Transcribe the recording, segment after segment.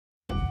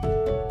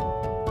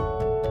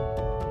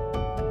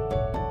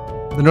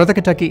The Northern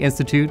Kentucky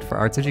Institute for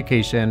Arts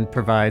Education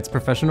provides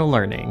professional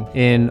learning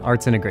in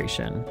arts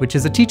integration, which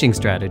is a teaching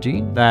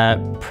strategy that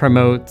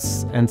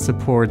promotes and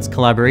supports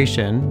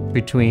collaboration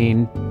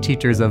between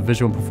teachers of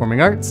visual and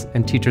performing arts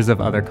and teachers of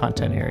other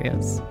content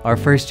areas. Our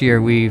first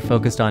year, we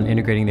focused on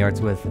integrating the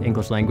arts with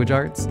English language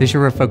arts. This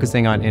year, we're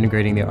focusing on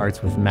integrating the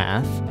arts with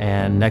math,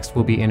 and next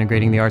we'll be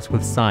integrating the arts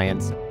with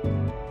science.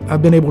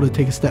 I've been able to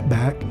take a step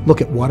back,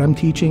 look at what I'm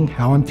teaching,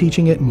 how I'm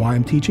teaching it, and why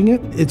I'm teaching it.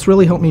 It's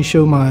really helped me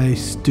show my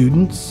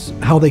students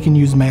how they can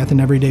use math in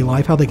everyday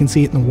life, how they can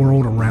see it in the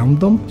world around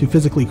them to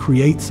physically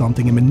create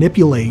something and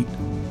manipulate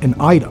an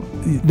item.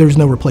 There's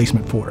no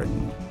replacement for it.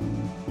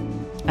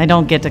 I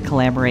don't get to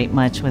collaborate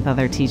much with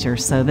other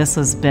teachers, so this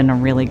has been a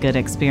really good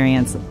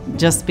experience.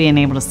 Just being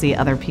able to see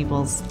other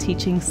people's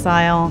teaching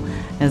style,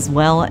 as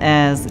well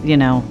as,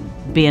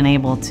 being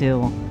able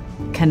to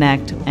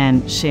connect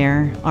and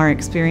share our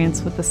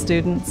experience with the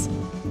students.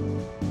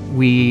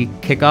 We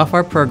kick off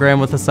our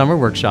program with a summer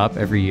workshop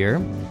every year,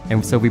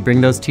 and so we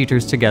bring those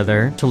teachers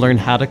together to learn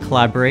how to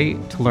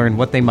collaborate, to learn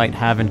what they might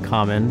have in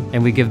common,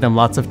 and we give them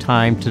lots of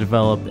time to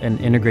develop an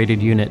integrated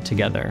unit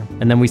together.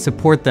 And then we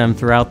support them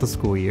throughout the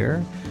school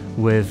year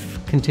with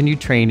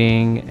continued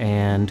training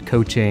and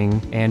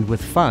coaching and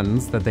with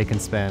funds that they can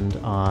spend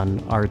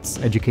on arts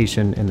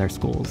education in their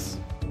schools.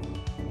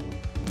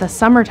 The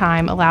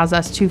summertime allows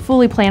us to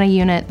fully plan a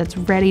unit that's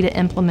ready to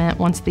implement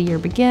once the year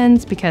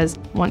begins, because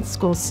once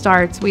school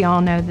starts, we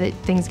all know that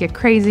things get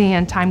crazy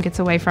and time gets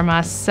away from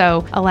us.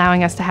 So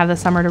allowing us to have the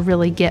summer to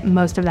really get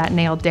most of that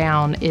nailed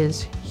down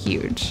is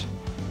huge.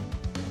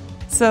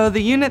 So the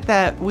unit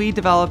that we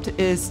developed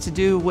is to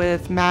do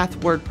with math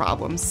word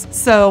problems.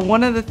 So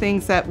one of the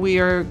things that we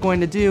are going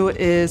to do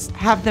is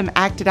have them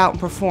act it out and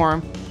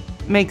perform,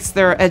 makes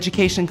their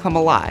education come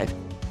alive.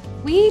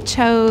 We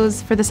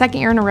chose for the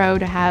second year in a row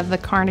to have the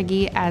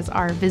Carnegie as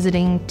our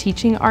visiting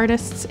teaching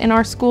artists in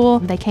our school.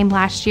 They came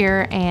last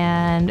year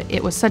and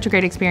it was such a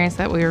great experience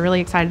that we were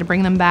really excited to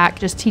bring them back,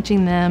 just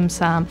teaching them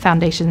some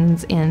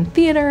foundations in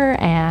theater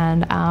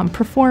and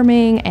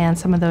performing and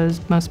some of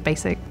those most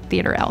basic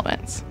theater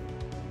elements.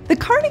 The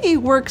Carnegie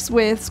works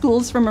with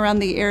schools from around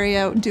the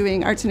area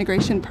doing arts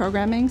integration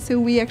programming, so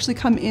we actually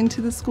come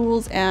into the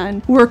schools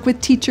and work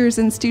with teachers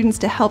and students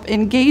to help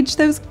engage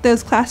those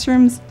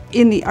classrooms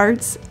in the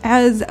arts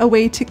as a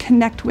way to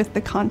connect with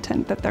the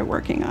content that they're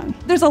working on.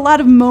 There's a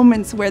lot of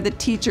moments where the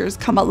teachers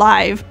come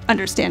alive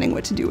understanding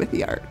what to do with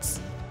the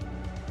arts.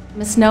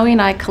 Miss Noe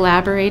and I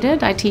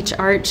collaborated. I teach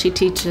art, she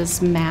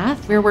teaches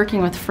math. We're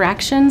working with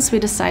fractions. We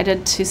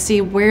decided to see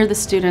where the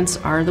students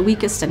are the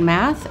weakest in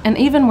math and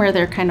even where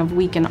they're kind of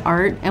weak in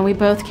art. And we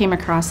both came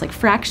across like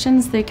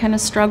fractions they kind of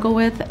struggle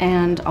with,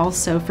 and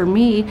also for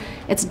me,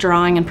 it's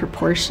drawing and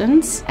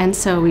proportions. And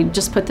so we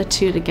just put the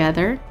two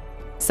together.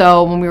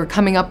 So when we were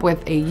coming up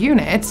with a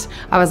unit,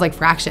 I was like,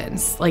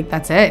 fractions, like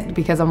that's it.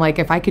 Because I'm like,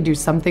 if I could do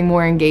something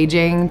more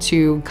engaging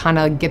to kind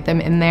of get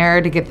them in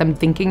there, to get them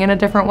thinking in a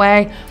different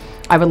way,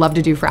 I would love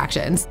to do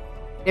fractions.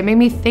 It made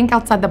me think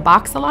outside the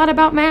box a lot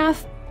about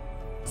math.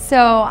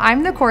 So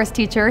I'm the course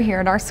teacher here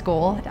at our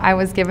school. I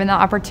was given the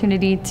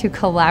opportunity to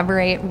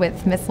collaborate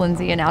with Miss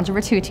Lindsay, an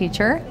Algebra 2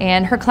 teacher,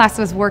 and her class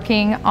was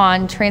working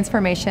on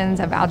transformations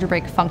of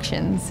algebraic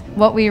functions.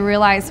 What we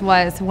realized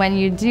was when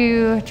you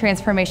do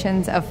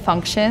transformations of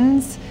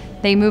functions,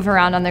 they move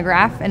around on the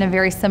graph in a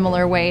very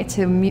similar way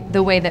to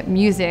the way that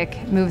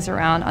music moves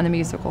around on the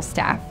musical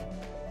staff.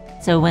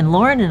 So when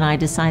Lauren and I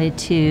decided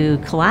to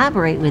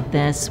collaborate with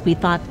this, we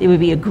thought it would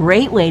be a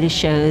great way to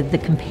show the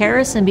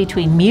comparison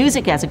between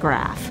music as a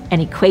graph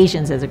and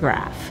equations as a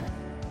graph.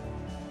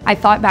 I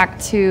thought back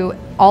to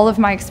all of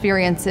my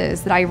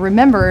experiences that I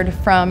remembered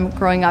from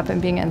growing up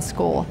and being in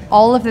school.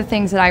 All of the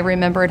things that I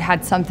remembered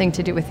had something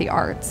to do with the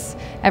arts.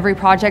 Every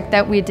project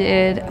that we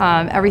did,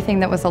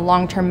 everything that was a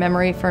long-term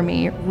memory for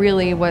me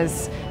really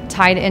was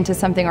tied into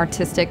something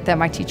artistic that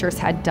my teachers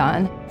had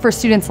done. For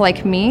students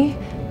like me,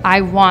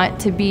 I want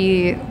to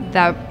be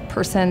that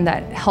person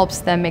that helps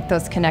them make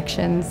those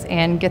connections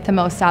and get the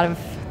most out of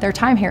their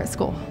time here at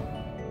school.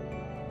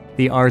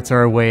 The arts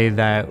are a way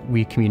that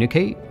we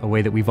communicate, a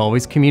way that we've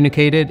always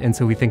communicated, and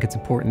so we think it's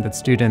important that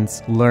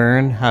students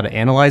learn how to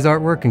analyze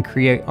artwork and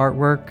create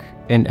artwork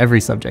in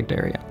every subject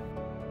area.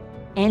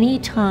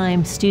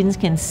 Anytime students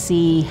can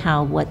see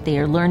how what they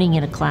are learning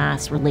in a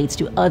class relates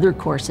to other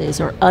courses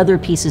or other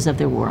pieces of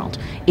their world,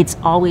 it's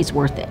always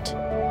worth it.